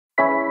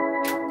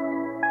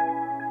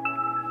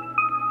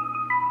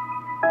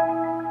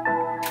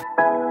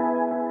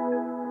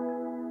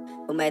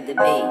made the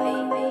beat?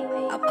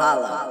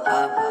 Apollo,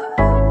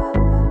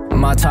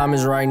 My time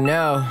is right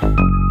now.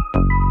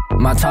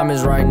 My time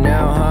is right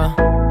now, huh?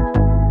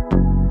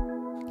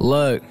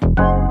 Look.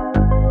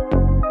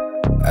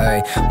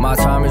 Hey, my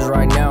time is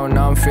right now and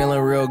I'm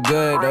feeling real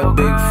good. A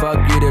big fuck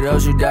you to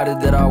those who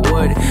doubted that I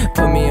would.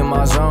 Put me in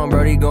my zone,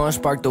 Brody, go and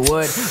spark the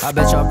wood. I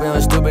bet y'all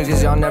feeling stupid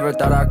cause y'all never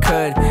thought I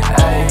could.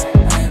 Hey,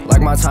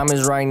 like my time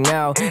is right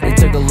now. It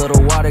took a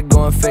little while to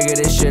go and figure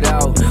this shit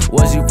out.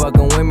 Was you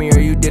fucking with me or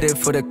you did it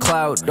for the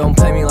clout? Don't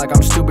play me like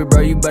I'm stupid,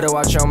 bro, you better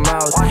watch your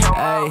mouth.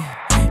 Hey,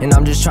 and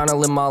I'm just tryna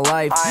live my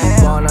life.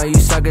 Ballin' on you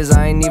suckers,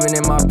 I ain't even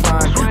in my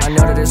prime. I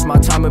know that it's my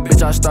time, but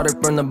bitch, I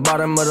started from the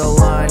bottom of the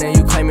line. And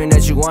you claiming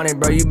that you want it,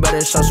 bro, you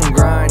better show some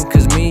grind.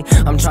 Cause me,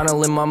 I'm tryna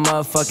live my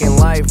motherfucking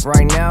life.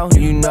 Right now,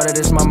 you know that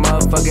it's my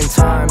motherfucking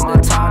time.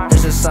 The top,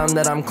 this is something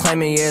that I'm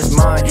claiming, yeah, it's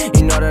mine.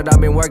 You know that I've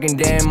been working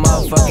day and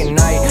motherfucking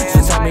night.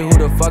 So tell me who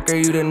the fuck are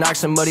you to knock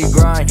somebody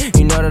grind?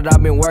 You know that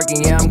I've been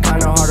working, yeah, I'm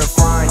kinda hard to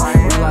find.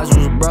 Realized I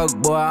was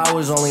broke, boy, I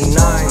was only 9.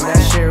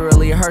 That shit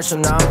really hurts, so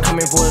now I'm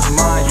coming for his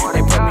mind.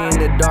 They put me in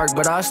the dark,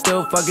 but I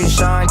still fucking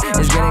shine.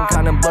 It's getting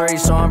kinda blurry,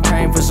 so I'm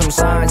praying for some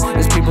signs.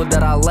 There's people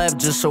that I left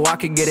just so I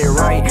could get it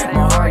right.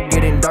 My heart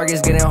getting dark,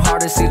 it's getting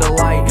hard to see the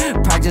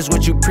light. Practice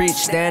what you preach,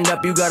 stand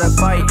up, you gotta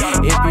fight.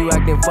 If you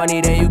acting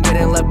funny, then you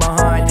getting left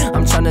behind.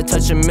 I'm trying to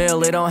touch a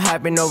mill, it don't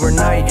happen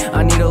overnight.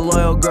 I need a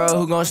loyal girl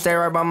who gon' stay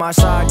right by my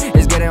side.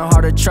 It's getting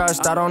hard to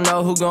trust, I don't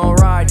know who gon'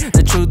 ride.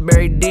 The truth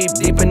buried deep,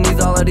 deep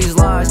beneath all of these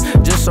lies.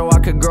 Just so I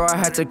could grow, I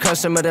had to cut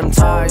some of them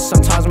ties.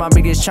 Sometimes my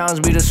biggest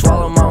challenge be to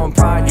swallow my own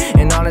pride.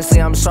 And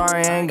honestly, I'm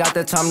sorry, I ain't got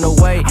the time to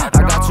wait.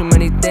 I got too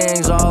many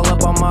things all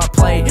up on my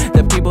plate.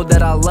 The people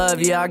that I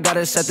love, yeah, I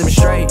gotta set them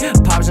straight.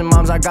 Pops and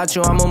moms, I got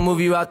you, I'ma move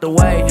you out the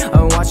way. I've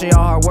been watching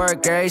y'all hard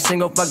work every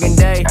single fucking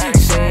day.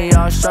 Seeing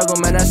y'all struggle,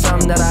 man, that's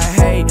something that I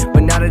hate.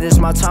 But now that it's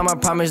my time, I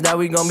promise that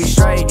we gon' be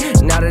straight.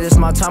 Now that it's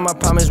my time, I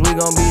promise we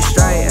gon' be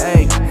straight.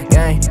 Hey,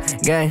 gang,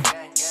 gang.